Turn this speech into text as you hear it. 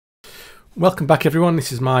Welcome back everyone.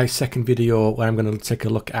 This is my second video where I'm going to take a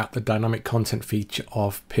look at the dynamic content feature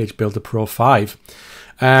of PageBuilder Pro 5.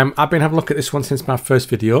 I've been having a look at this one since my first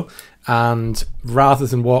video, and rather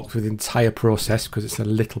than walk through the entire process because it's a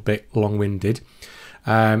little bit long-winded,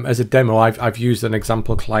 as a demo I've used an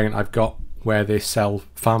example client I've got where they sell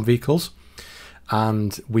farm vehicles,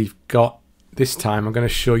 and we've got this time I'm going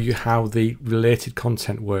to show you how the related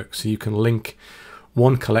content works, so you can link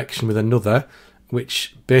one collection with another,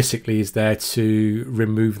 which basically is there to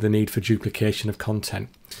remove the need for duplication of content.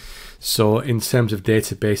 So in terms of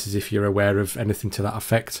databases, if you're aware of anything to that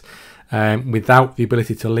effect, without the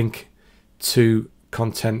ability to link two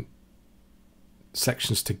content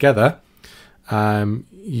sections together,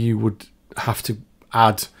 you would have to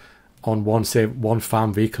add on one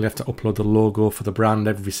farm vehicle, you have to upload the logo for the brand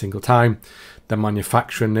every single time, the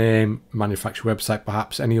manufacturer name, manufacturer website,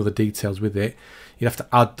 perhaps any other details with it. You'd have to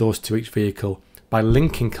add those to each vehicle. By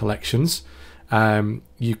linking collections,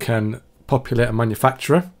 you can populate a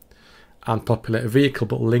manufacturer and populate a vehicle,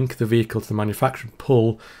 but link the vehicle to the manufacturer and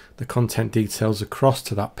pull the content details across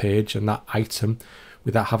to that page and that item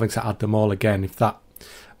without having to add them all again, if that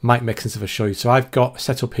might make sense if I show you. So I've got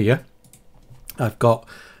set up here, I've got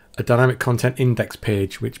a dynamic content index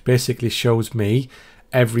page, which basically shows me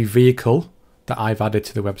every vehicle that I've added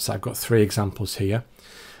to the website. I've got 3 examples here.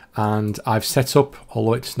 And I've set up,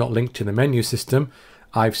 although it's not linked to the menu system,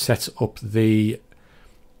 I've set up the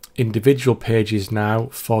individual pages now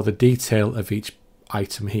for the detail of each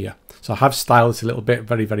item here. So I have styled it a little bit,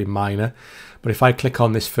 very, very minor. But if I click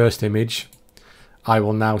on this first image, I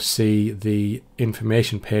will now see the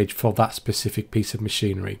information page for that specific piece of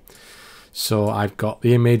machinery. So I've got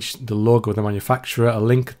the image, the logo of the manufacturer, a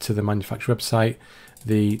link to the manufacturer website,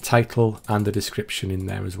 the title and the description in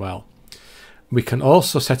there as well. We can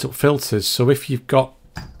also set up filters. So if you've got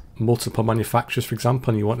multiple manufacturers, for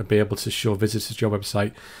example, and you want to be able to show visitors to your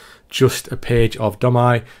website just a page of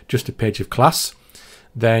DOMI, just a page of class,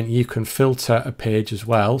 then you can filter a page as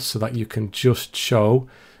well so that you can just show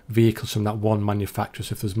vehicles from that one manufacturer.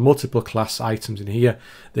 So if there's multiple class items in here,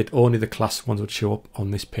 then only the class ones would show up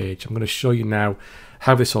on this page. I'm going to show you now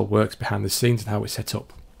how this all works behind the scenes and how it's set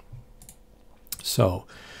up. So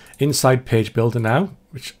inside PageBuilder now,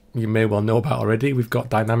 which you may well know about already, we've got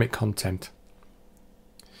dynamic content.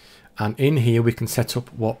 And in here we can set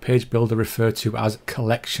up what PageBuilder refer to as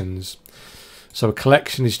collections. So a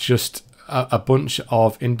collection is just a bunch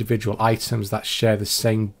of individual items that share the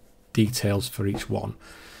same details for each one.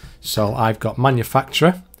 So I've got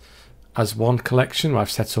manufacturer as one collection where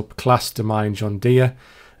I've set up class, domain, John Deere.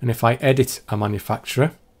 And if I edit a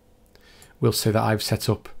manufacturer, we'll see that I've set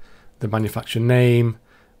up the manufacturer name,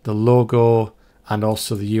 the logo, and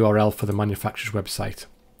also the URL for the manufacturer's website.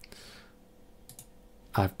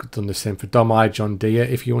 I've done the same for DOMI, John Deere.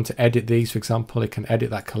 If you want to edit these, for example, you can edit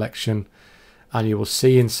that collection, and you will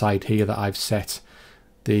see inside here that I've set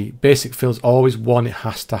the basic fields, always one it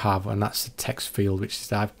has to have, and that's the text field, which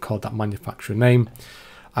is, I've called that manufacturer name.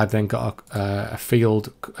 I've then got a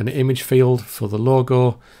field, an image field for the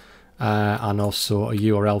logo, and also a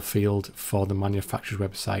URL field for the manufacturer's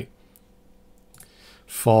website.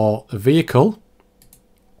 For the vehicle,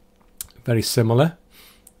 very similar.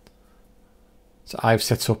 So I've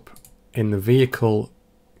set up in the vehicle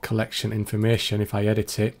collection information, if I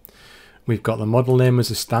edit it, we've got the model name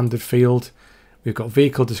as a standard field, we've got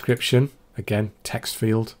vehicle description, again text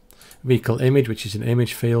field, vehicle image, which is an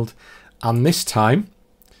image field, and this time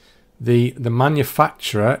the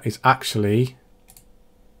manufacturer is actually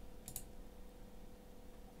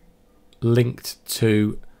linked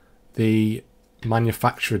to the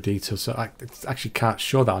manufacturer details, so I actually can't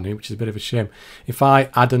show that on here, which is a bit of a shame. If I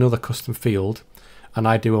add another custom field and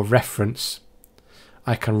I do a reference,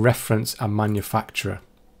 I can reference a manufacturer.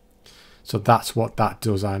 So that's what that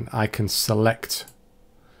does, and I can select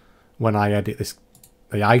when I edit this,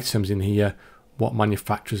 the items in here, what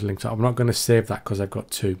manufacturers linked to. I'm not going to save that because I've got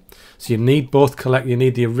 2. So you need both you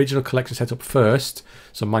need the original collection set up first,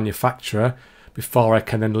 so manufacturer, before I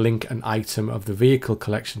can then link an item of the vehicle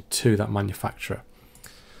collection to that manufacturer.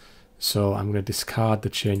 So I'm going to discard the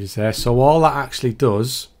changes there. So all that actually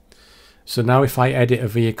does, so now if I edit a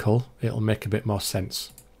vehicle, it'll make a bit more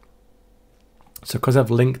sense. So because I've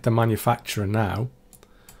linked the manufacturer now,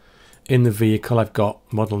 in the vehicle I've got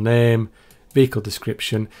model name, vehicle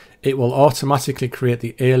description, it will automatically create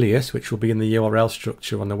the alias, which will be in the URL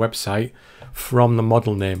structure on the website, from the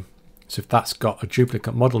model name. So if that's got a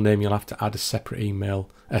duplicate model name, you'll have to add a separate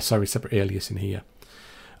separate alias in here.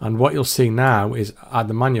 And what you'll see now is at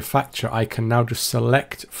the manufacturer, I can now just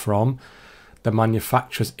select from the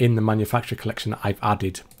manufacturers in the manufacturer collection that I've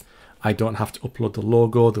added. I don't have to upload the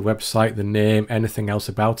logo, the website, the name, anything else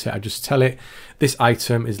about it. I just tell it this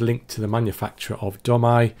item is linked to the manufacturer of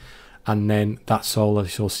Domai, and then that's all the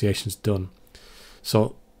association's done.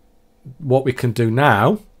 So what we can do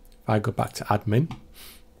now, if I go back to admin,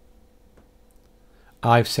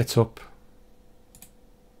 I've set up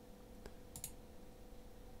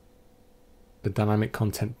the dynamic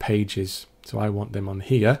content pages. So I want them on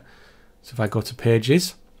here. So if I go to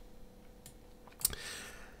pages,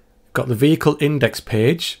 got the vehicle index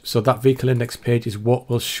page. So that vehicle index page is what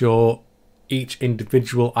will show each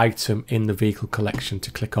individual item in the vehicle collection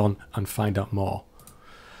to click on and find out more.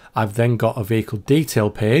 I've then got a vehicle detail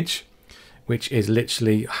page, which is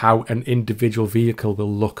literally how an individual vehicle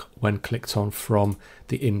will look when clicked on from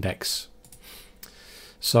the index.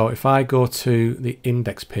 So if I go to the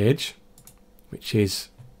index page, which is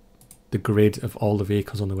the grid of all the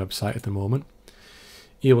vehicles on the website at the moment,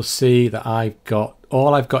 you will see that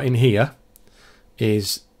all I've got in here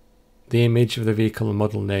is the image of the vehicle and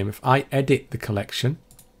model name. If I edit the collection,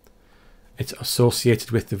 it's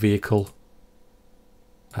associated with the vehicle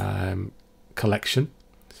collection.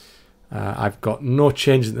 I've got no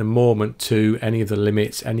changes at the moment to any of the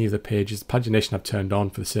limits, any of the pages. The pagination I've turned on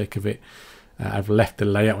for the sake of it. I've left the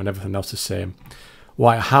layout and everything else the same.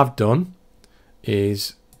 What I have done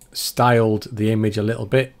is styled the image a little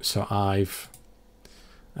bit. So I've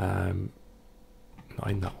not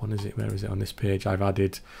in that one, is it? Where is it on this page? I've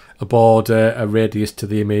added a border, a radius to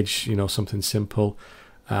the image, you know, something simple.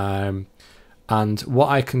 And what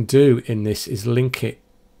I can do in this is link it.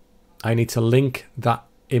 I need to link that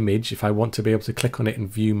image, if I want to be able to click on it and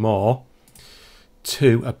view more,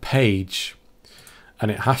 to a page, and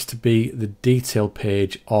it has to be the detail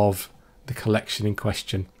page of the collection in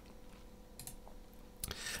question.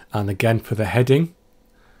 And again, for the heading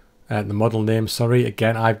and the model name, sorry,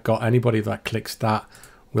 again, I've got anybody that clicks that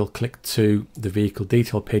will click to the vehicle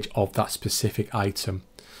detail page of that specific item.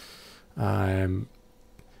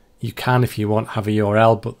 You can, if you want, have a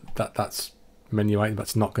URL, but that's menu item.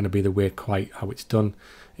 That's not going to be the way quite how it's done.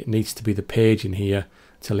 It needs to be the page in here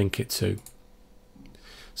to link it to.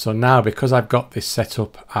 So now, because I've got this set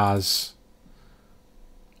up as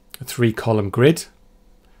a 3-column grid,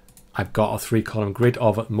 I've got a 3-column grid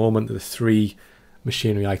of, at the moment, the 3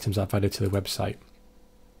 machinery items I've added to the website.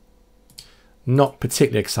 Not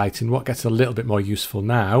particularly exciting. What gets a little bit more useful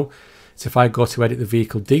now is if I go to edit the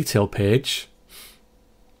vehicle detail page,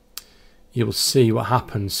 you will see what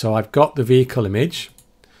happens. So I've got the vehicle image,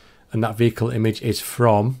 and that vehicle image is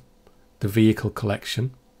from the vehicle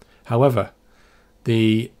collection. However,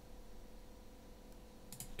 the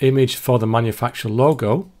image for the manufacturer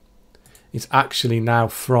logo is actually now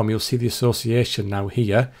from, you'll see the association now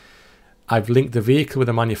here. I've linked the vehicle with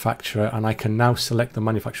the manufacturer, and I can now select the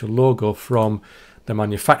manufacturer logo from the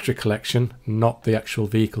manufacturer collection, not the actual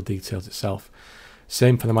vehicle details itself.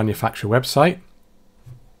 Same for the manufacturer website.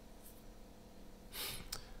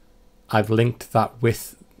 I've linked that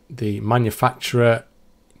with the manufacturer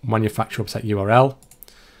website URL.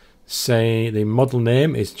 Say the model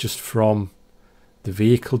name is just from the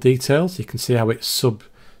vehicle details. You can see how it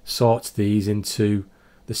sorts these into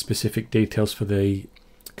the specific details for the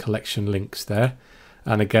collection links there.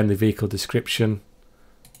 And again, the vehicle description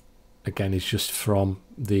again is just from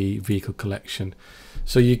the vehicle collection.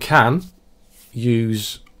 So you can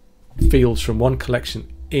use fields from one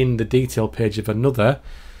collection in the detail page of another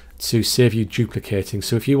to save you duplicating.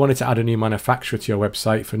 So if you wanted to add a new manufacturer to your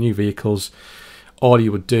website for new vehicles, all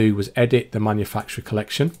you would do was edit the manufacturer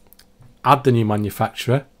collection, add the new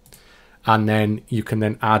manufacturer, and then you can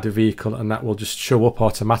then add a vehicle, and that will just show up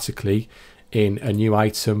automatically in a new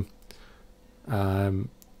item.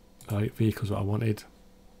 Vehicles, what I wanted,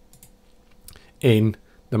 in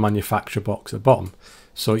the manufacturer box at the bottom.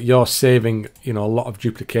 So you're saving, you know, a lot of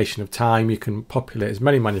duplication of time. You can populate as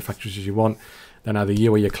many manufacturers as you want. Then either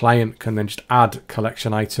you or your client can then just add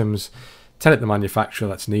collection items, tell it the manufacturer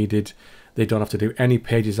that's needed. They don't have to do any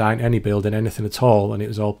page design, any building, anything at all, and it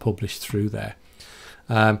was all published through there.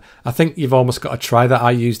 I think you've almost got to try that. I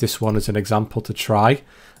use this one as an example to try.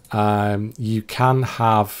 You can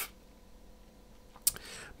have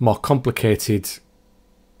more complicated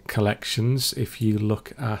collections if you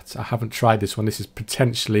look at, I haven't tried this one. This is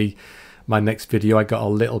potentially my next video. I got a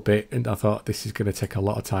little bit and I thought this is going to take a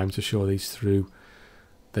lot of time to show these through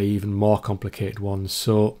the even more complicated ones.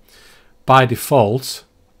 So by default,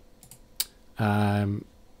 I'm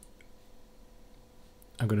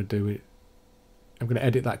going to do it. I'm going to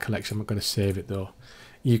edit that collection. I'm not going to save it though.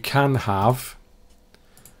 You can have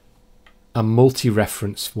a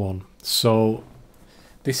multi-reference one. So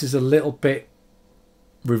this is a little bit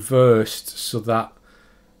reversed so that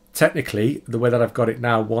technically, the way that I've got it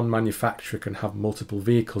now, one manufacturer can have multiple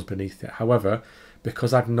vehicles beneath it. However,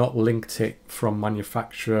 because I've not linked it from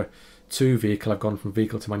manufacturer to vehicle, I've gone from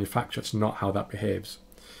vehicle to manufacturer, it's not how that behaves.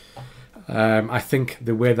 I think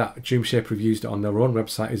the way that JoomShaper have used it on their own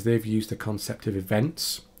website is they've used the concept of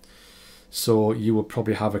events. So you will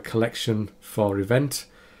probably have a collection for event,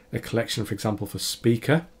 a collection, for example, for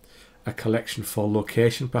speaker, a collection for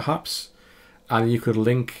location perhaps, and you could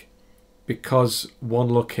link, because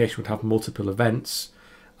one location would have multiple events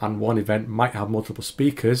and one event might have multiple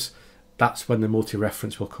speakers, that's when the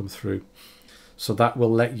multi-reference will come through. So that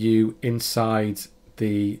will let you, inside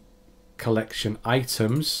the collection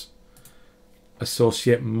items,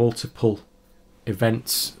 associate multiple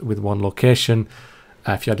events with one location.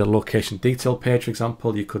 If you had a location detail page, for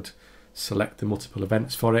example, you could select the multiple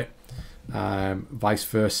events for it. Vice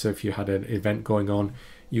versa, if you had an event going on,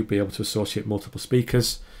 you'd be able to associate multiple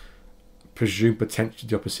speakers. Presume potentially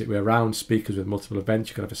the opposite way around, speakers with multiple events,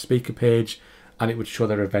 you could have a speaker page and it would show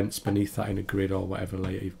their events beneath that in a grid or whatever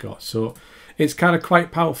layer you've got. So it's kind of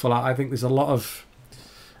quite powerful. I think there's a lot of,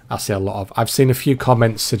 I've seen a few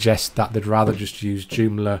comments suggest that they'd rather just use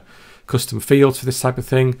Joomla custom fields for this type of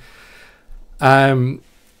thing.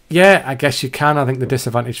 Yeah, I guess you can. I think the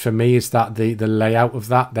disadvantage for me is that the layout of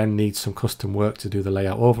that then needs some custom work to do the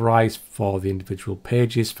layout overrides for the individual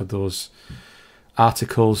pages for those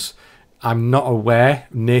articles. I'm not aware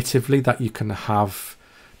natively that you can have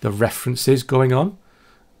the references going on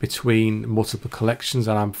between multiple collections,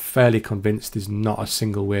 and I'm fairly convinced there's not a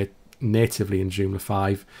single way natively in Joomla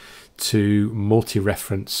 5 to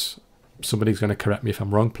multi-reference. Somebody's going to correct me if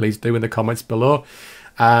I'm wrong, please do in the comments below.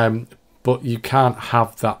 But you can't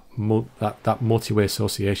have that multi-way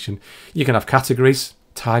association. You can have categories,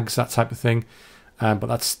 tags, that type of thing, but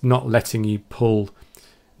that's not letting you pull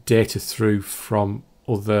data through from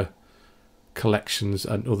other collections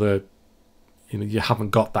and other, you haven't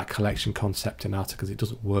got that collection concept in articles. It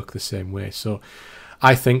doesn't work the same way. So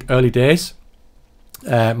I think early days,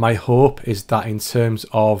 my hope is that in terms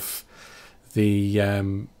of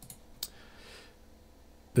the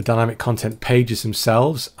dynamic content pages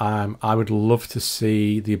themselves, I would love to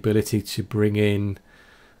see the ability to bring in,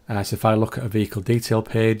 so if I look at a vehicle detail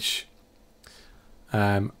page,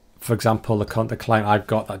 for example, the client I've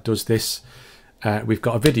got that does this, we've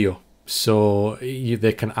got a video, so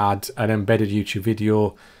they can add an embedded YouTube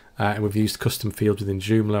video, and we've used custom fields within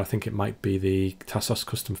Joomla. I think it might be the Tassos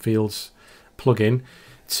custom fields plugin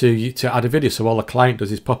to add a video. So all the client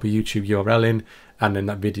does is pop a YouTube URL in, and then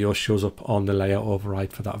that video shows up on the layout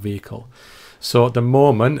override for that vehicle. So at the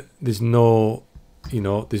moment, there's no,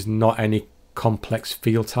 there's not any complex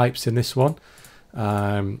field types in this one.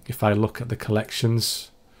 If I look at the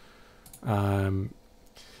collections, the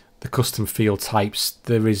custom field types,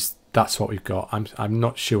 that's what we've got. I'm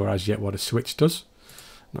not sure as yet what a switch does.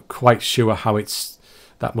 I'm not quite sure how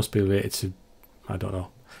that must be related to, I don't know.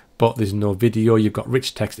 But there's no video. You've got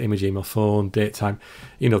rich text, image, email, phone, date, time.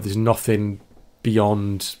 There's nothing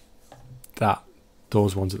beyond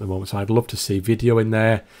those ones at the moment. So I'd love to see video in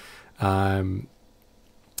there.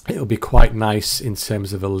 It'll be quite nice in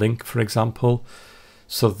terms of a link, for example,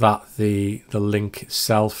 so that the link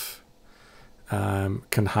itself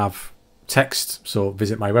can have text. So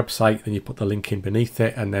visit my website, then you put the link in beneath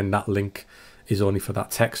it, and then that link is only for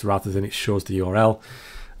that text rather than it shows the URL.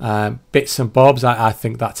 Bits and bobs, I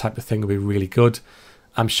think that type of thing will be really good.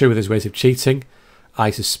 I'm sure there's ways of cheating. I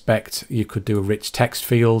suspect you could do a rich text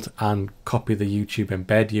field and copy the YouTube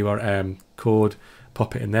embed URL code,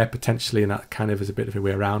 pop it in there potentially, and that kind of is a bit of a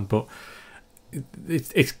way around. But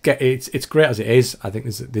it's great as it is. I think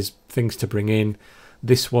there's things to bring in.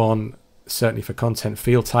 This one certainly for content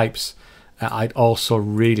field types. I'd also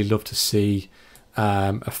really love to see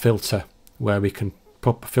a filter where we can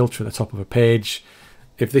put a filter at the top of a page.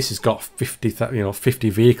 If this has got 50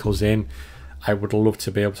 vehicles in, I would love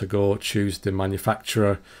to be able to go choose the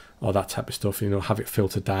manufacturer or that type of stuff, have it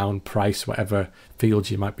filtered down, price, whatever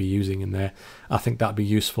fields you might be using in there. I think that'd be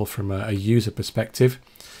useful from a user perspective.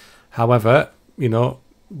 However,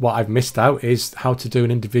 what I've missed out is how to do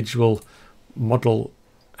an individual model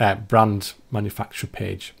brand manufacturer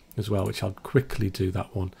page as well, which I'll quickly do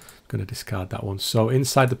that one. I'm going to discard that one. So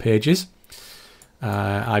inside the pages,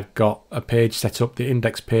 I've got a page set up, the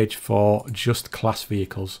index page for just class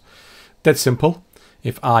vehicles. Dead simple.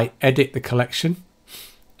 If I edit the collection,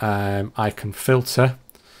 I can filter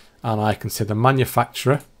and I can say the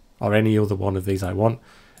manufacturer or any other one of these I want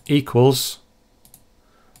equals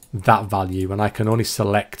that value, and I can only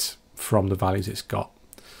select from the values it's got.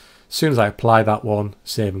 As soon as I apply that one,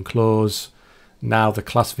 save and close, now the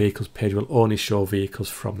class vehicles page will only show vehicles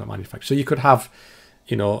from the manufacturer. So you could have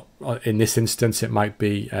you know, in this instance, it might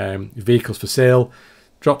be vehicles for sale,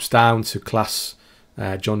 drops down to class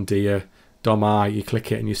John Deere, DOM-I, you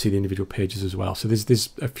click it and you see the individual pages as well. So there's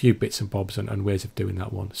a few bits and bobs and ways of doing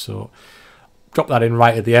that one. So drop that in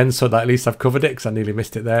right at the end so that at least I've covered it, because I nearly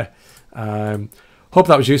missed it there. Hope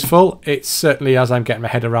that was useful. It's certainly, as I'm getting my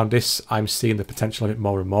head around this, I'm seeing the potential of it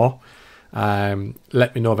more and more.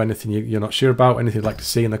 Let me know of anything you're not sure about, anything you'd like to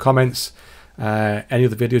see in the comments. Any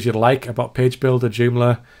other videos you'd like about PageBuilder,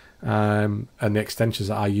 Joomla, and the extensions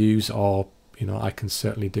that I use, or, you know, I can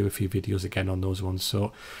certainly do a few videos again on those ones.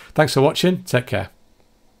 So thanks for watching. Take care.